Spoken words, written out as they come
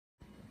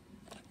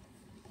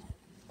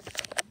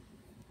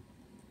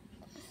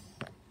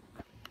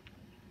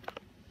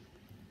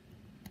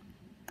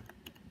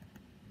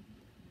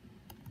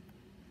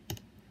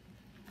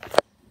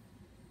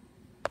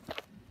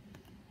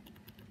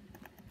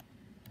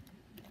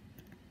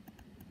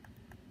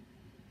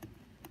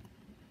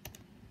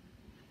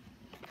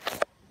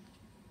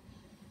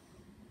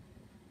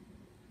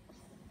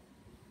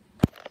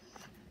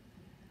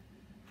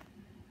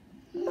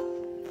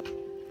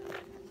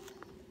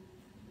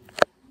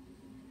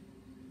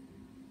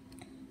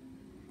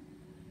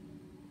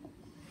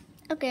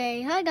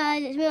Okay, hi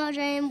guys, it's me LJ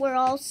and we're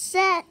all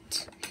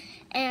set.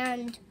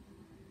 And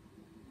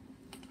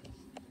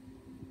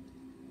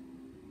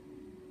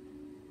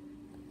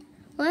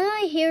why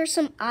don't I hear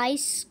some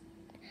ice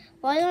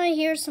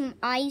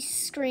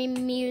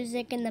cream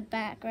music in the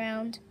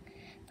background?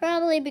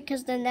 Probably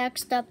because the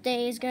next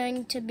update is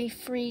going to be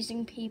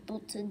freezing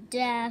people to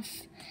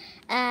death.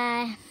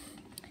 I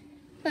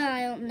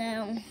don't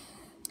know.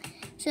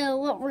 So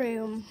what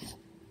room?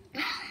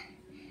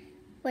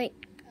 Wait,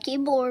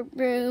 keyboard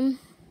room.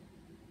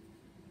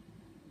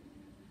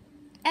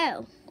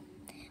 Oh,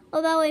 what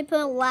about we put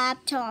a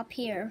laptop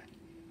here?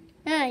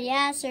 Oh,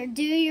 yeah, sir.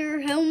 Do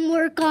your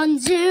homework on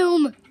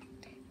Zoom.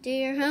 Do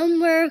your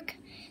homework.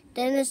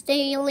 Dennis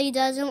Daly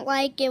doesn't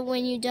like it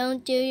when you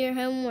don't do your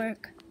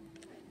homework.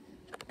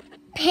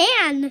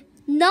 Pan,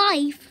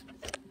 knife.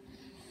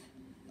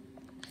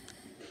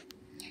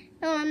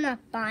 No, I'm not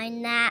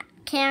buying that.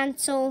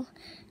 Cancel.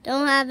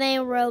 Don't have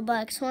any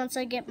Robux. Once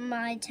I get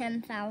my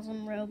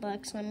 10,000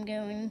 Robux, I'm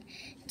going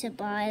to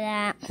buy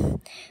that.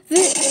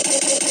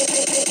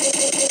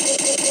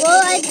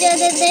 Well, I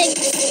didn't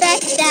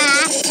expect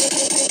that.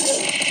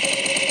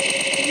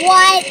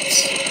 What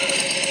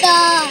the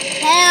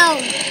hell?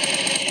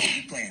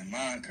 You playing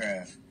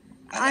Minecraft.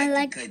 I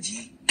like it,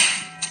 G.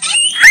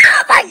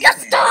 Oh my God!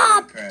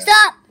 Stop!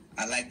 Stop!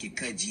 I like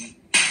it, G.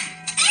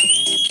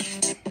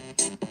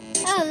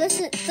 Oh,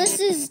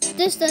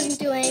 this doesn't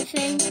do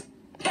anything.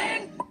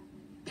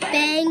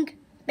 Bang,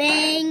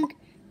 bang,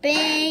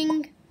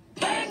 bang.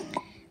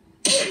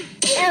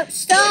 Oh,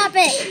 stop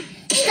it!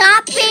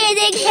 Stop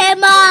beating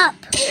him up!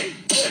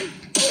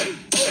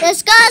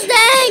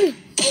 Disgusting!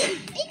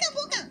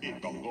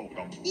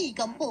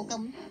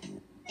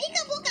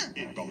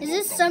 Is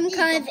this some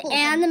kind of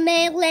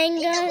anime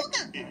language?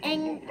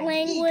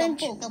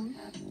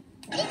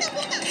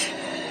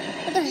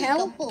 What the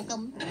hell?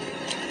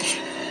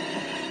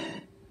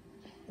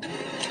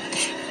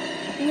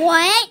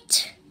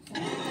 What?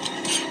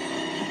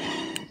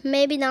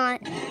 Maybe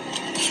not.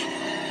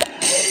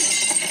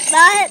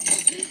 But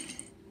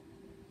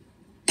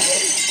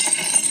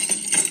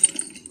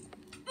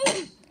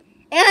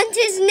and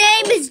his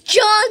name is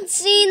John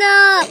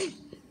Cena.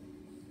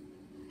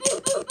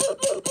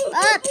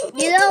 But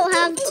you don't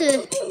have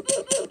to.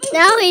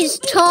 Now he's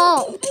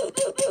tall.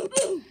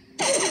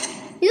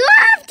 You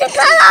don't have to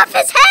cut off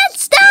his head.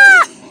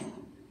 Stop!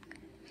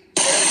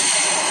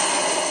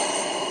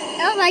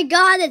 Oh my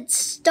God, it's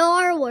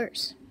Star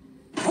Wars.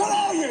 What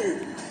are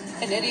you?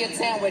 An idiot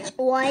sandwich.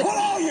 What? What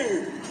are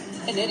you?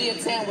 An idiot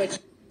sandwich.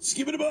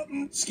 Skip it a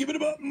button, skip it a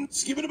button,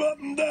 skip it a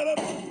button, that up.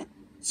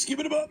 Skip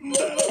it a button,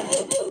 that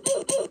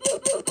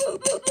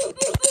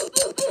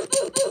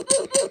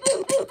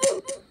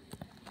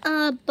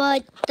up.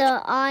 But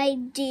the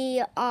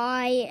IDIOT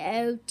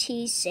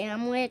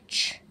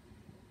sandwich.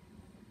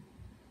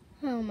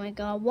 Oh my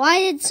God, why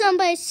did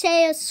somebody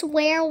say a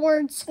swear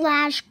word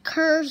 /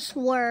 curse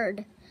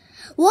word?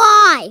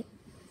 Why?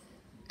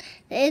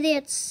 The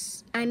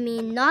idiots, I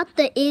mean, not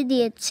the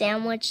idiot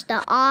sandwich,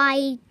 the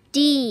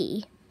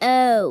IDO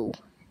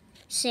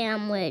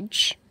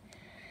sandwich.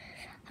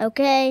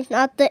 Okay,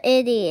 not the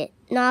idiot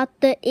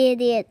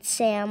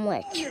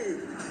sandwich.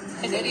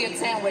 An idiot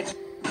sandwich.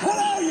 What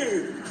are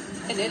you?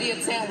 An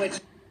idiot sandwich.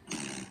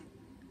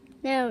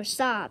 No,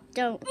 stop,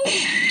 don't.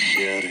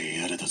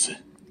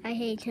 I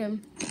hate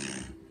him.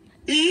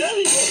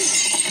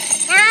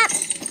 Ah!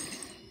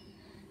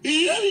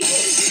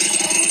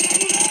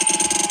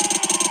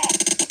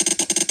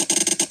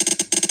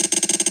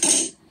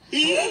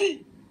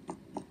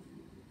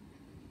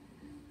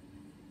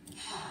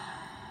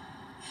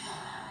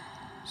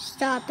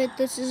 Stop it,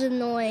 this is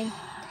annoying.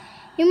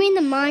 You mean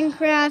the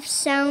Minecraft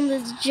sound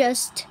is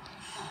just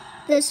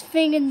this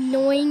thing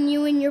annoying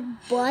you in your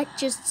butt,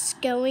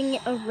 just going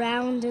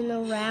around and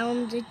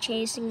around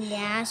chasing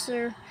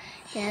Yasser?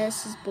 Yeah,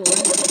 this is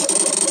boring.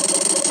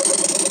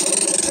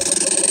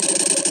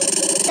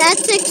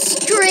 That's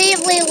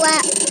extremely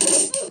loud.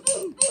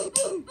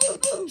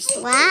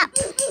 Slap.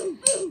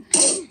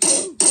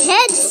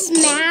 Head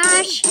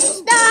smash.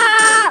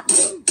 Stop.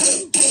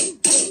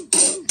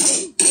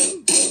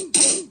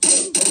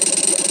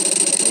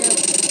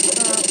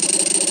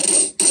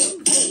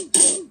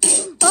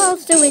 What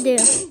else do we do?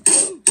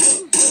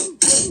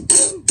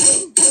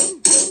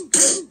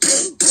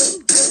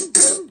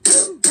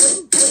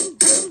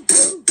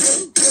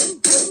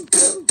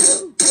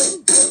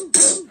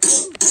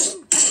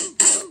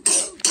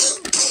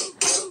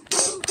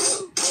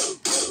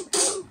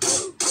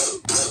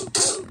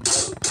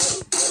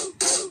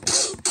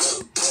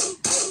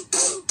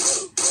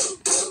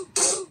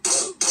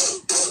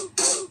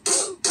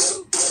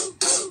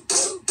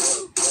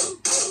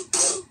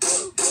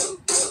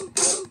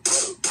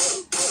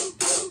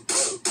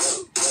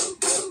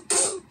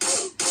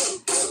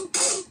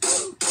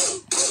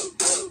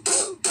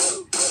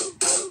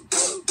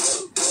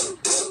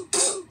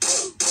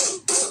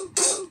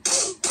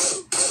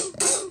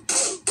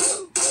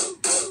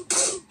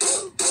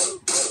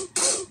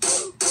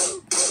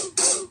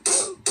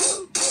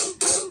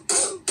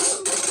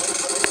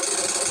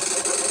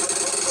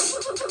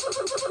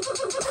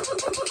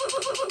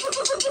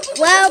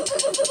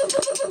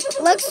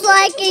 Looks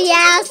like a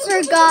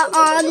yasser got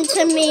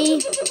onto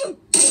me.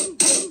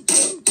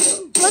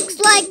 Looks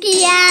like a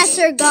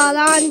yasser got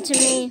onto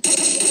me.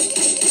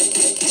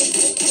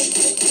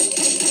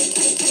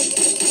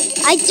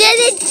 I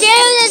didn't do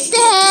this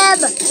to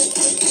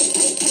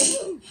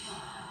him!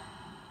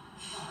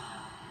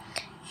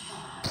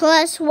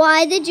 Plus,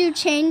 why did you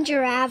change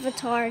your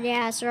avatar,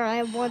 Yasser?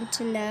 I want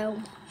to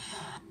know.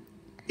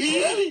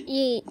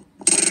 Eat.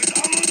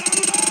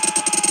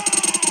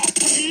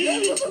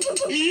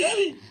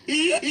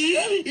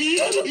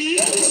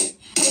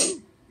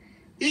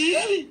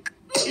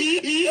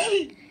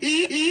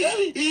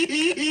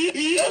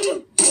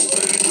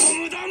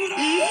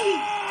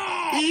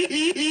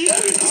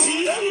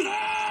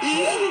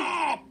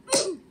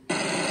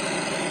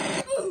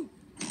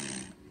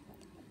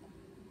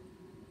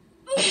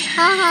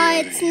 Haha,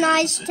 it's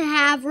nice to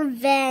have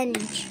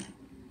revenge.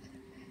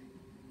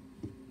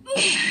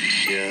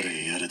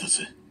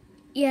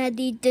 Yeah,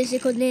 this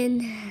is good.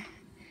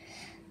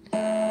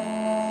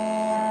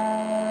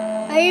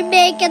 Are you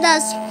making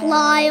us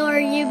fly or are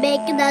you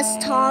making us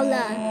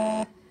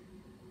taller?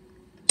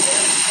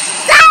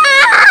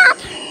 Stop!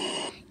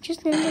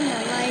 Just ended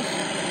my life.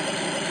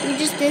 You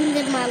just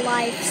ended my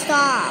life.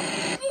 Stop.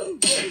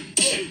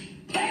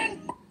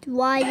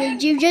 Why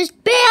did you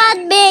just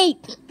ban me?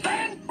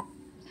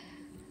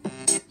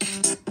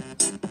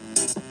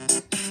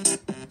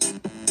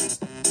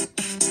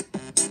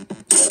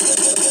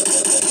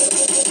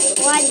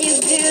 Why do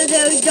you do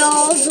those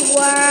dolls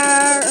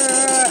work?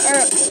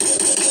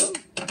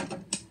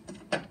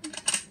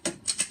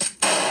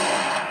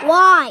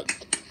 Why?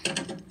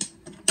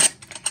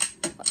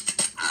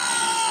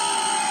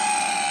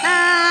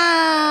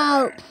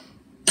 Ow!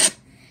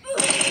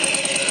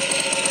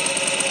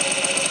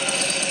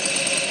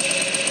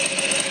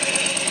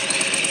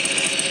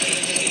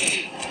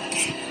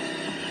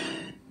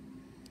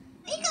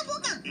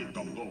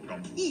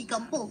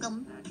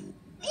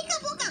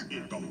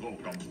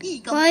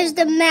 Why is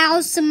the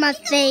mouse in my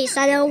face?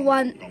 I don't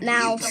want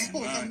mouse.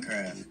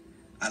 Minecraft.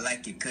 I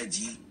like it,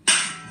 G.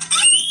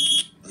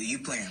 Oh, you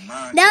playing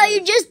Minecraft? Now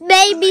you just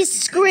made me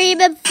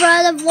scream in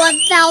front of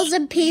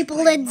 1,000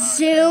 people in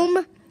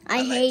Zoom.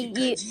 I hate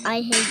you.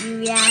 I hate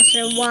you,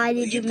 Yasser. Why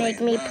did you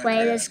make me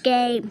play this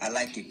game? I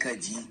like it,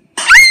 G.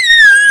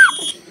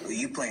 Oh,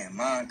 you playing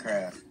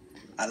Minecraft?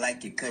 I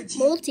like it, G.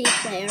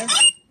 Multiplayer.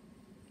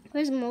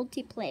 Where's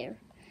multiplayer?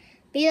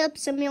 Beat up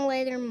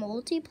simulator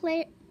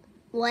multiplayer.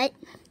 What?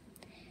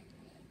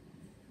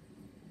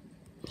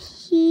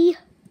 He.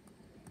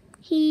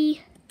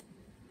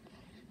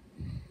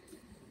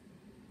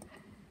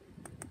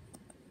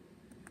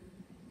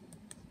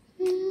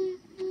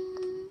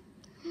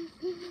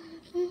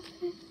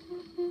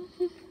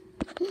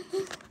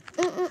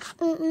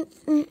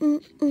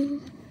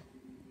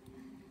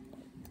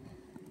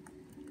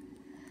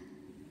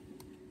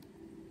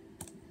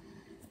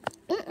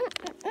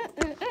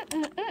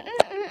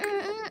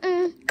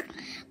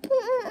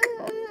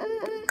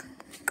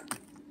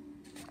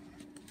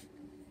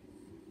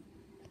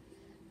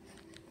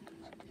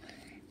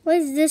 What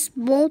is this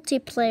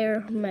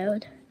multiplayer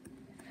mode?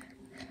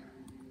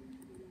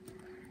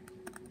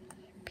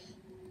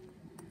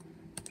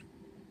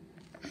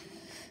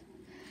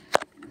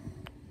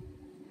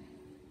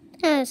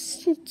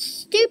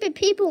 Stupid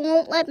people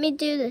won't let me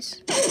do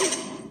this.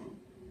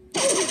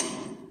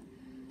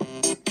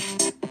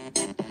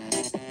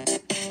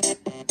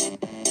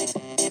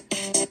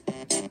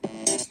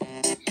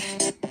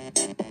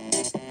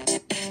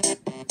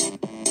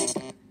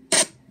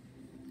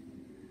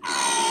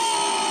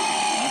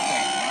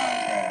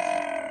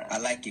 I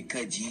like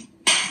it, G.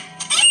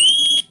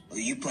 Oh,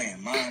 you playing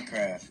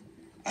Minecraft?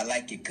 I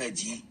like it,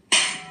 G.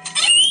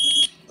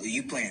 Oh,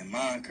 you playing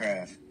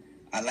Minecraft?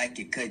 I like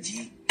it,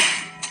 G.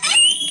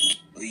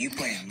 Oh, you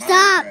playing Minecraft?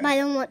 Stop! I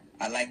don't want.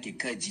 I like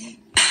it, G.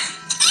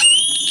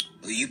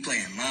 Oh, you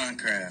playing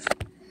Minecraft?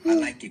 I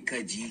like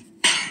it, G.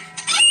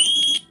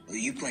 Oh,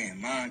 you playing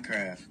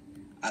Minecraft?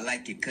 I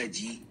like it,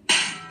 G.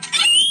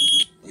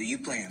 Oh, you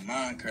playing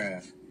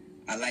Minecraft?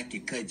 I like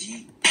it,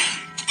 G.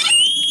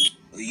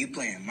 Oh, you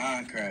playing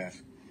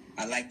Minecraft?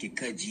 I like it,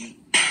 G.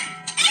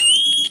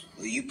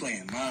 Oh, you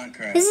playing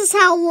Minecraft? This is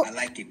how. I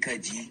like it,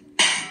 G.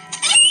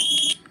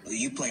 Oh,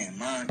 you playing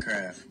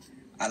Minecraft?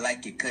 I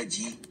like it,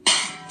 G.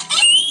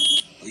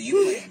 Oh,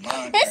 you playing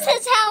Minecraft? This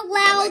is how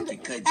loud.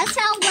 That's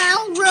how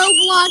loud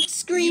Roblox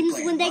screams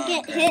when they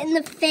get hit in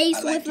the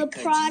face with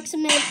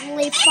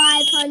approximately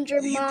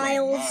 500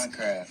 miles.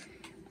 Minecraft.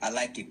 I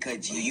like it,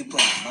 G. You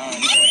playing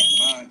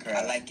Minecraft?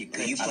 I like it,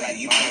 you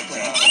playing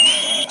Minecraft?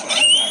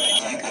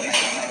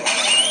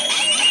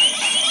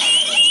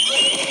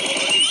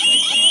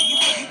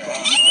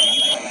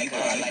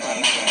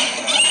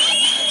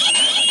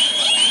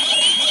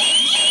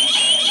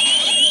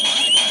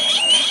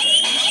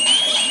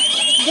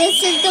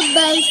 This is the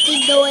most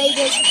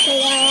annoyingest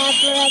thing I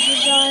have ever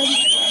done.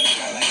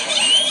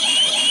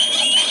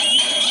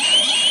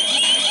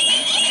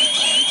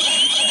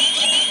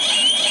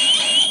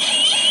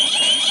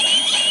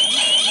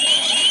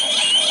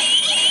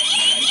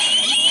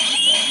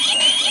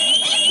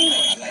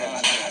 I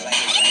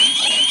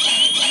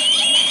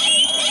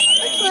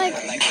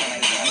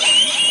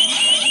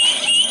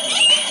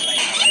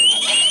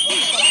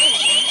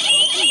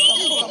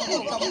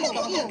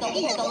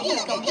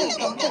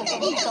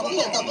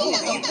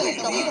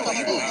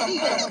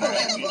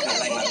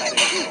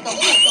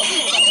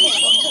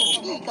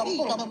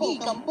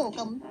Eekum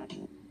pookum.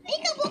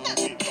 Eekum pookum.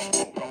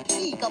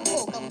 Eekum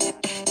pookum.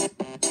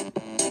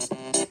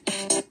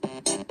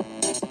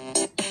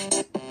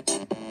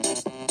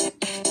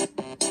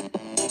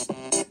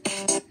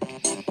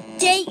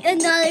 Date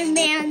another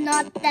man,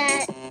 not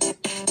that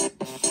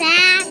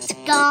fat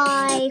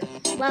guy.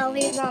 Well,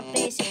 he's not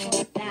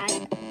basically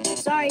fat.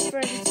 Sorry for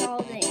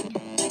insulting.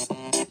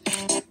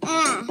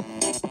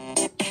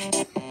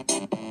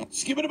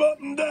 Skip it up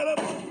and that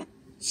up.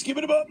 Skip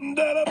it up and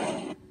that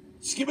up.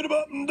 Skip it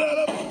up and that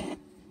up.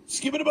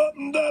 Skip it up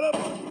and that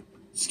up.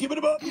 Skip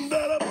it up and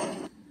that up.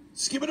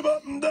 Skip it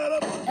up and that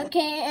up.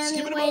 Okay,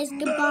 anyways,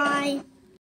 goodbye.